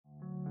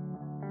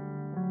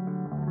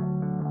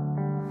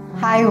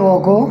Hi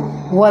Virgo,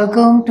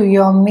 welcome to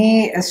your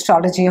May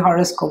Astrology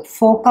Horoscope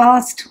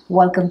forecast.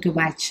 Welcome to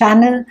my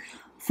channel.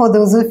 For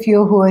those of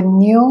you who are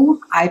new,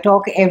 I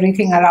talk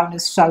everything around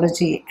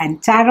astrology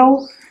and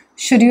tarot.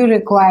 Should you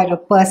require a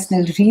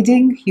personal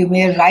reading, you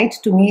may write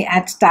to me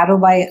at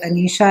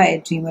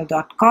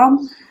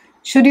tarotbyanisha@gmail.com.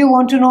 Should you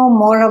want to know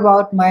more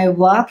about my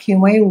work, you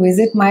may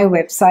visit my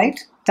website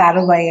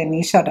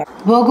tarotbyanisha.com.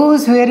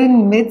 Virgos, we're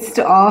in midst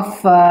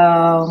of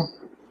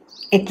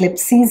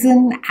eclipse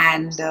season,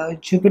 and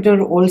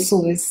Jupiter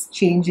also is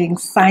changing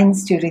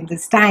signs during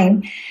this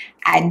time,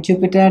 and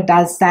Jupiter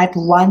does that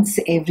once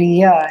every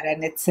year,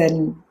 and it's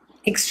an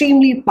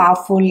extremely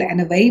powerful and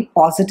a very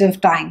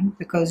positive time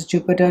because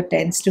Jupiter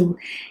tends to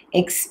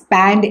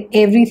expand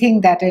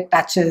everything that it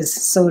touches.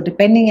 So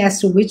depending as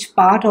to which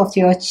part of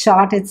your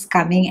chart it's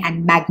coming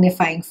and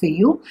magnifying for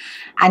you,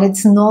 and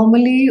it's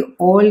normally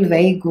all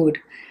very good.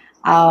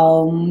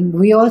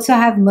 We also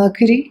have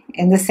Mercury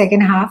in the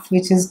second half,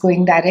 which is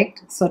going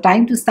direct. So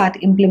time to start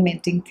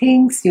implementing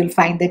things. You'll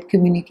find that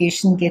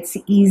communication gets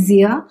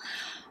easier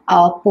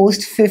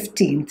post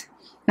 15th.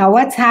 Now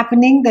what's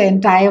happening the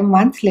entire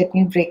month? Let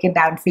me break it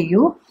down for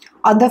you.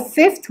 On the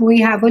 5th, we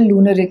have a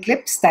lunar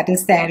eclipse that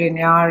is there in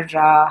your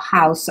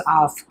house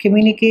of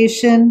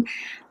communication,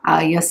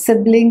 your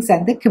siblings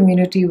and the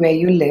community where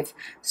you live.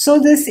 So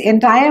this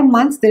entire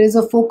month there is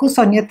a focus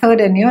on your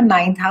 3rd and your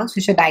 9th house,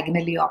 which are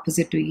diagonally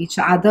opposite to each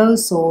other.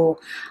 So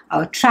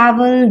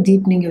travel,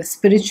 deepening your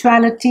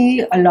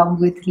spirituality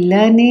along with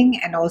learning,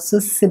 and also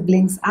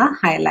siblings are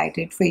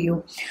highlighted for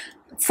you.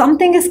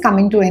 Something is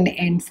coming to an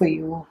end for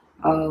you,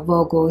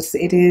 Virgos.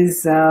 It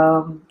is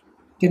a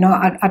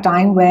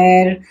time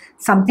where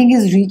something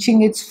is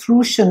reaching its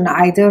fruition.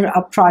 Either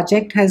a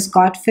project has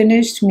got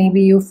finished,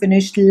 maybe you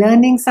finished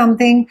learning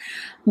something,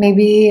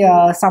 maybe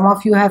some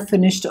of you have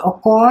finished a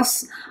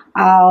course,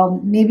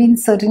 maybe in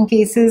certain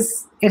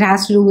cases it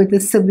has to do with the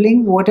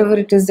sibling, whatever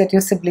it is that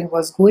your sibling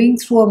was going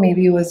through or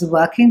maybe was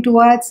working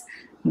towards.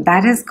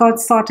 That has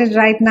got sorted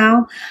right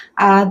now.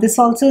 This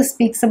also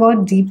speaks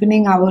about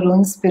deepening our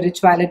own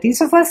spirituality.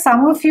 So for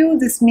some of you,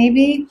 this may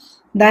be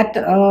that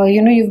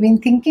you've been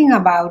thinking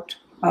about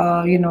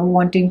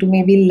wanting to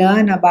maybe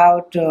learn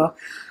about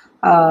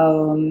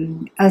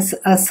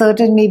a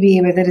certain, maybe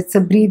whether it's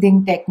a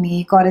breathing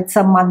technique or it's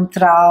a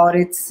mantra or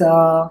it's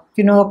a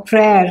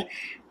prayer,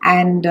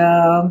 and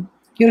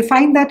you'll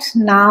find that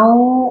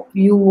now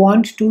you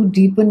want to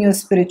deepen your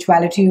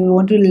spirituality, you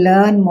want to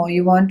learn more,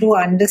 you want to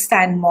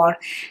understand more,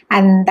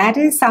 and that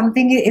is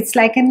something. It's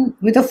like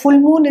with a full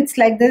moon, it's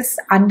like this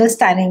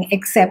understanding,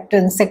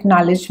 acceptance,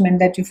 acknowledgement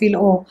that you feel,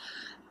 oh,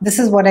 this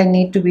is what I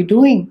need to be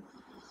doing.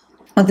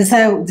 This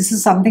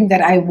is something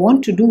that I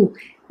want to do.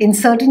 In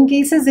certain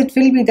cases, it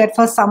will be that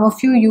for some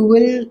of you, you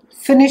will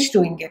finish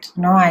doing it.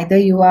 Either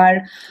you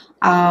are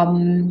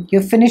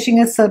you're finishing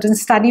a certain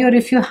study, or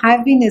if you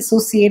have been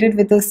associated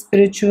with a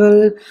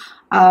spiritual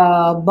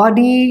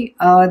body,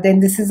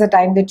 then this is a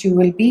time that you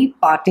will be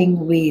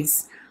parting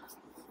ways.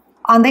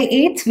 On the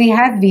 8th, we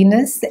have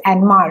Venus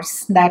and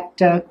Mars that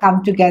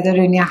come together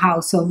in your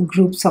house of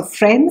groups of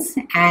friends,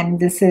 and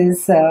this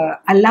is a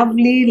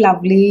lovely,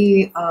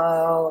 lovely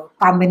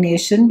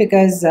combination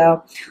because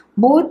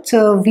both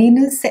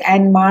Venus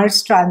and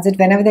Mars transit,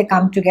 whenever they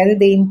come together,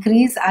 they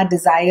increase our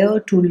desire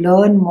to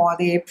learn more.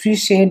 They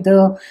appreciate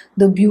the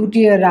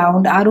beauty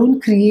around. Our own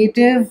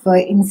creative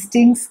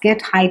instincts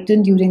get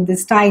heightened during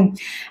this time.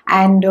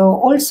 And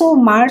also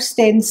Mars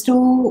tends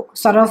to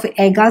sort of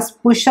egg us,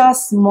 push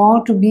us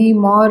more to be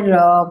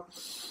more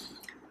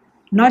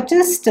not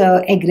just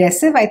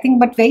aggressive, I think,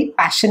 but very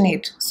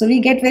passionate. So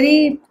we get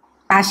very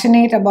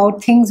passionate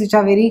about things which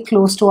are very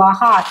close to our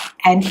heart,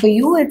 and for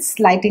you it's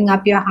lighting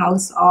up your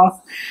house of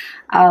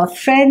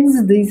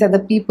friends. These are the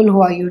people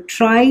who are your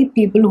tribe,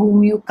 people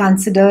whom you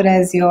consider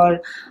as your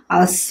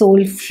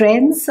soul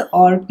friends,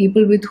 or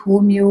people with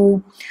whom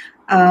you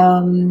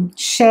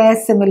share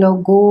similar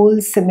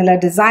goals, similar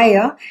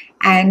desire,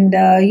 and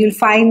you'll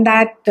find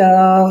that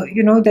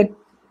that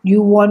you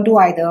want to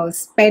either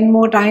spend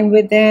more time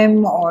with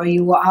them or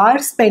you are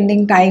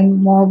spending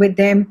time more with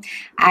them,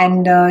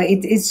 and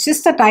it's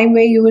just a time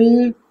where you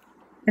will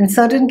in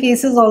certain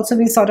cases also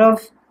be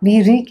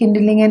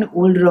rekindling an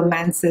old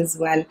romance as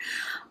well.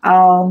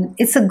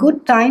 It's a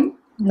good time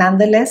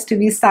nonetheless to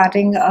be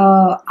starting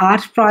a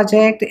art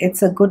project.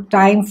 It's a good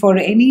time for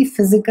any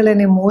physical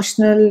and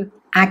emotional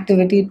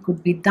activity. It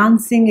could be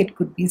dancing, it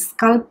could be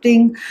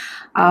sculpting,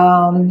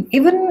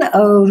 even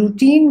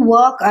routine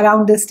work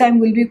around this time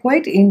will be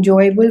quite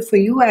enjoyable for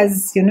you,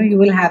 as you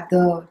will have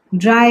the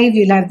drive,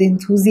 you'll have the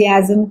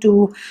enthusiasm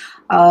to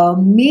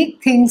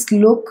make things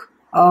look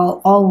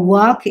or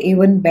work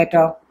even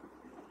better.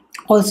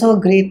 Also a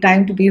great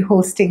time to be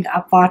hosting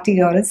a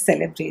party or a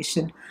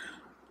celebration.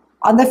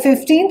 On the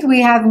 15th, we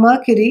have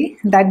Mercury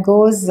that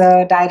goes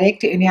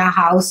direct in your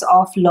house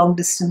of long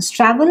distance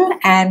travel,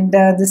 and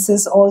this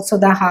is also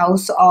the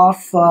house of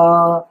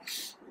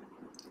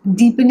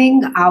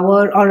deepening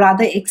our, or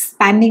rather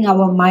expanding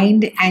our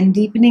mind and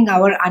deepening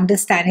our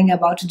understanding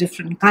about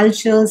different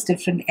cultures,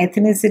 different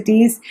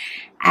ethnicities.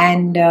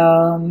 And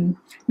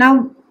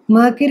now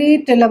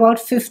Mercury till about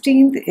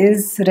 15th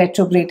is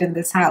retrograde in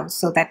this house.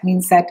 So that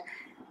means that,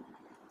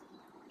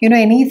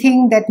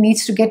 anything that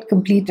needs to get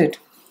completed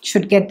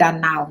should get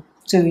done now.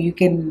 So you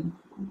can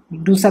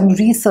do some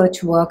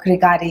research work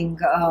regarding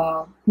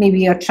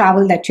maybe a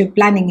travel that you're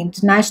planning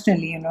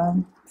internationally,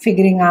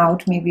 figuring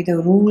out maybe the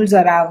rules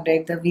around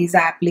it, the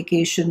visa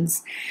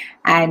applications.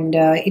 And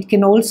it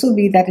can also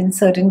be that in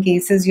certain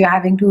cases you're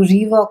having to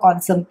rework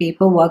on some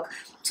paperwork.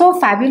 So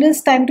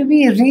fabulous time to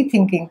be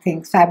rethinking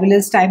things,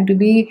 fabulous time to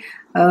be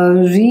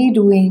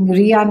redoing,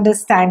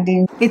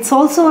 re-understanding. It's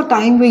also a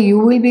time where you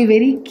will be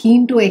very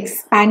keen to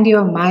expand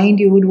your mind.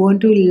 You would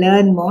want to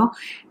learn more.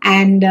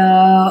 And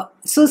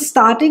so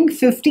starting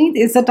 15th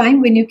is a time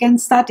when you can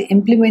start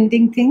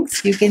implementing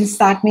things. You can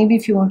start, maybe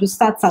if you want to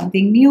start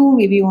something new,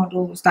 maybe you want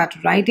to start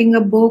writing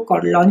a book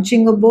or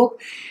launching a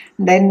book,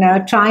 then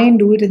try and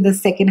do it in the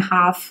second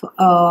half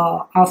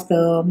of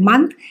the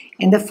month.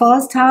 In the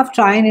first half,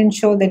 try and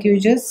ensure that you're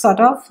just sort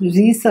of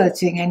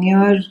researching and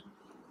you're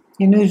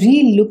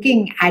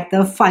re-looking at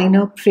the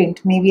finer print,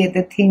 maybe at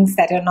the things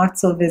that are not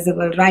so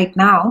visible right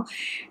now.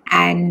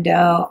 And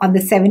on the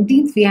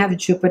 17th, we have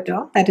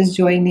Jupiter that is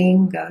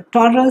joining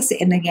Taurus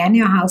in, again,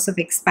 your house of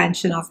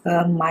expansion of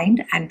the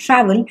mind and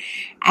travel.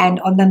 And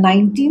on the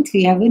 19th,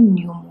 we have a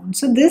new moon.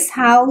 So this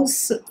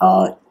house,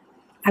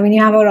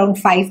 you have around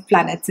 5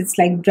 planets. It's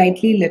like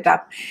brightly lit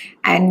up.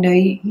 And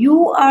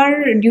you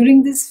are,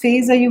 during this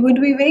phase, are you going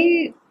to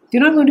be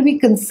you're not going to be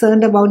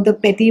concerned about the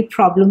petty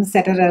problems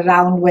that are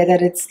around, whether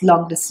it's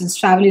long distance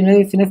travel.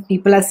 If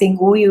people are saying,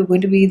 oh, you're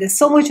going to be, there's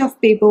so much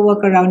of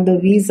paperwork around the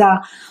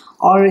visa,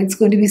 or it's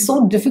going to be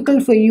so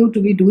difficult for you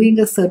to be doing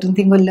a certain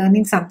thing or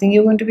learning something,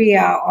 you're going to be,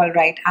 all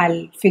right,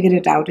 I'll figure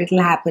it out,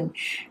 it'll happen.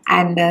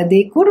 And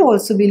there could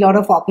also be a lot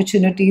of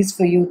opportunities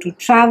for you to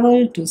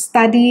travel, to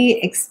study,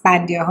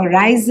 expand your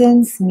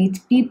horizons, meet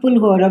people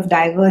who are of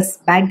diverse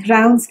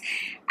backgrounds.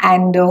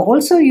 And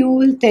also you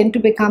will tend to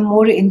become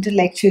more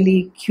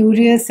intellectually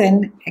curious,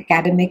 and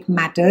academic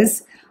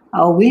matters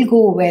will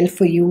go well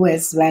for you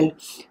as well.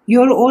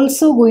 You're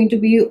also going to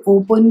be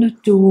open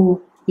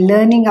to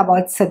learning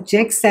about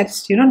subjects that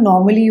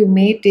normally you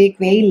may take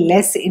very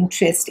less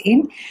interest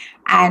in,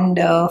 and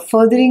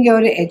furthering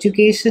your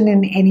education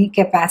in any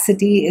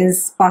capacity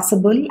is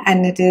possible,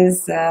 and it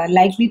is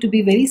likely to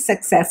be very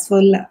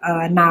successful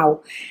now.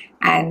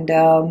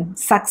 And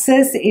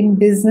success in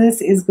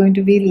business is going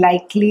to be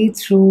likely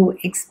through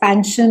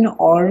expansion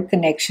or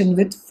connection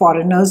with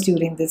foreigners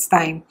during this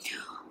time.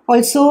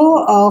 Also,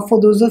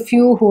 for those of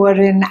you who are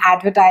in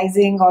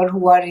advertising or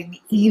who are in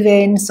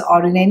events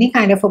or in any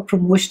kind of a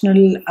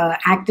promotional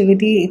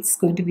activity, it's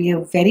going to be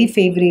a very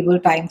favorable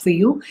time for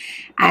you.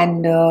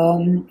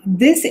 And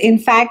this, in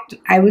fact,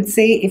 I would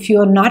say, if you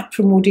are not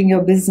promoting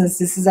your business,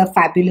 this is a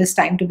fabulous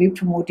time to be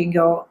promoting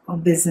your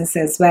business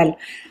as well.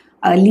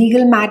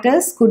 Legal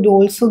matters could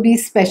also be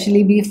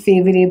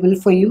favorable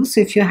for you.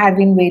 So if you have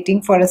been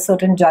waiting for a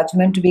certain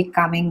judgment to be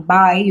coming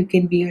by, you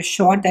can be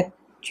assured that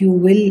it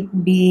will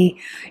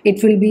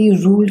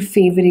be ruled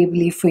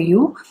favorably for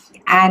you.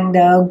 And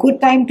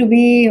good time to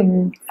be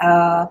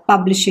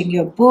publishing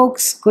your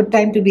books, good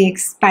time to be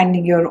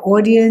expanding your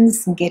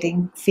audience,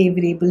 getting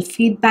favorable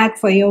feedback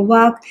for your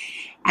work.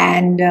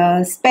 And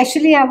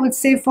especially, I would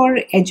say, for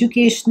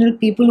educational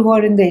people who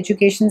are in the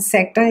education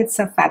sector, it's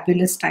a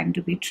fabulous time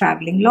to be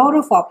traveling. A lot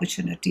of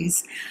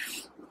opportunities.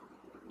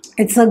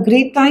 It's a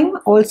great time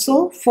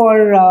also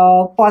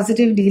for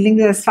positive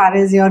dealings as far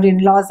as your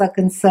in-laws are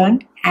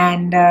concerned.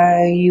 And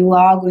you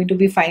are going to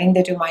be finding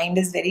that your mind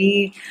is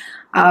very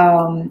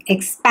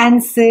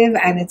expansive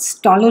and it's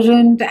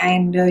tolerant,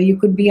 and you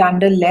could be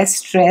under less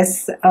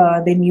stress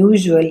than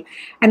usual.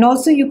 And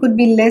also you could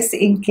be less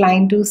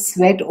inclined to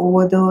sweat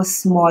over the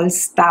small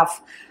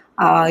stuff.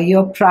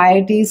 Your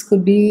priorities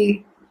could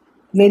be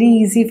very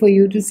easy for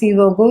you to see,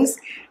 Virgos,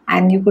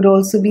 and you could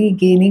also be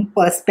gaining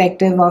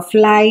perspective of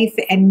life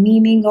and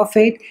meaning of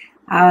it.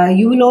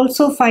 You will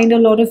also find, a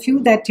lot of you,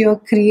 that your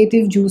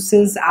creative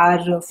juices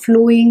are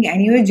flowing,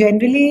 and you are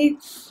generally,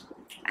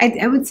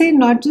 I would say,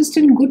 not just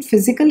in good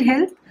physical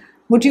health,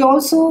 but you're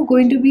also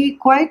going to be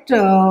quite,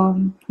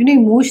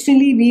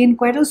 emotionally be in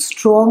quite a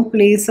strong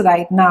place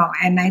right now.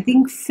 And I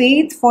think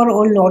faith for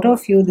a lot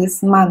of you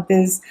this month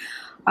is,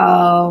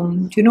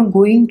 going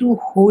to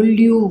hold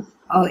you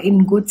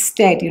in good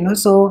stead,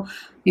 so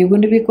you're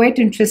going to be quite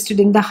interested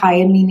in the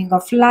higher meaning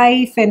of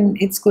life, and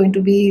it's going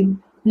to be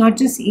not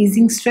just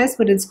easing stress,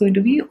 but it's going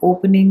to be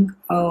opening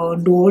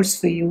doors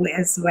for you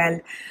as well.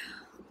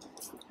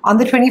 On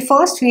the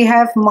 21st, we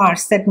have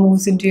Mars that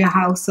moves into your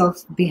house of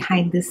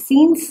behind the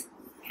scenes.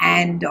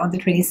 And on the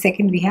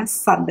 22nd, we have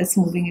Sun that's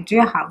moving into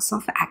your house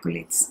of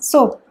accolades.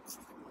 So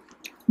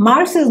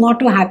Mars is not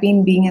too happy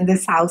in being in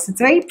this house.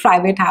 It's a very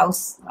private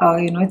house.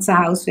 It's a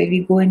house where we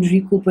go and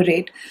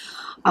recuperate.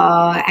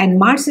 And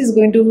Mars is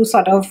going to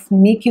sort of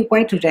make you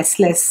quite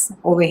restless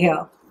over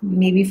here.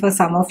 Maybe for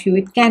some of you,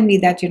 it can be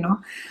that,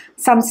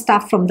 some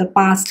stuff from the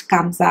past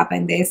comes up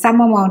and there's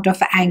some amount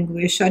of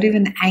anguish or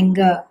even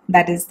anger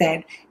that is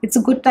there. It's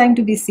a good time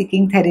to be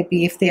seeking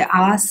therapy if there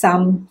are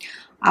some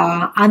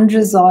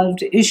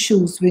unresolved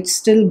issues which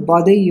still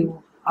bother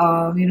you.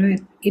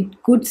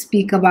 It could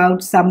speak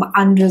about some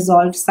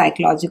unresolved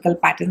psychological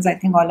patterns. I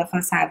think all of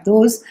us have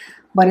those,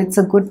 but it's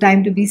a good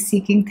time to be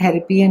seeking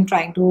therapy and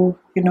trying to,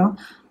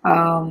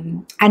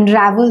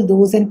 unravel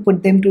those and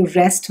put them to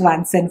rest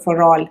once and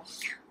for all.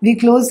 We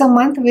close the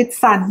month with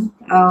Sun,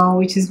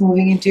 which is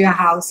moving into your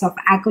house of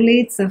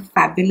accolades, a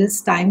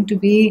fabulous time to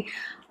be,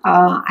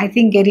 I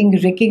think, getting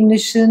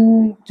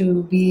recognition,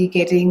 to be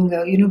getting,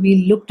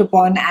 be looked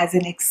upon as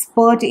an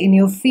expert in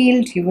your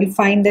field. You will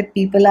find that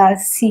people are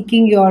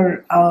seeking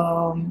your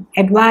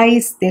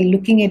advice, they're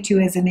looking at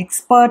you as an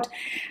expert.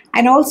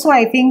 And also,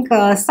 I think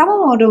some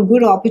amount of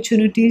good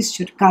opportunities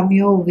should come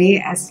your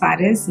way as far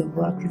as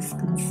work is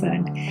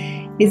concerned.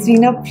 It's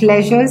been a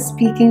pleasure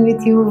speaking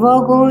with you,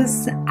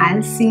 Virgos.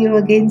 I'll see you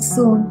again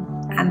soon.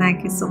 And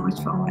thank you so much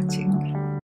for watching.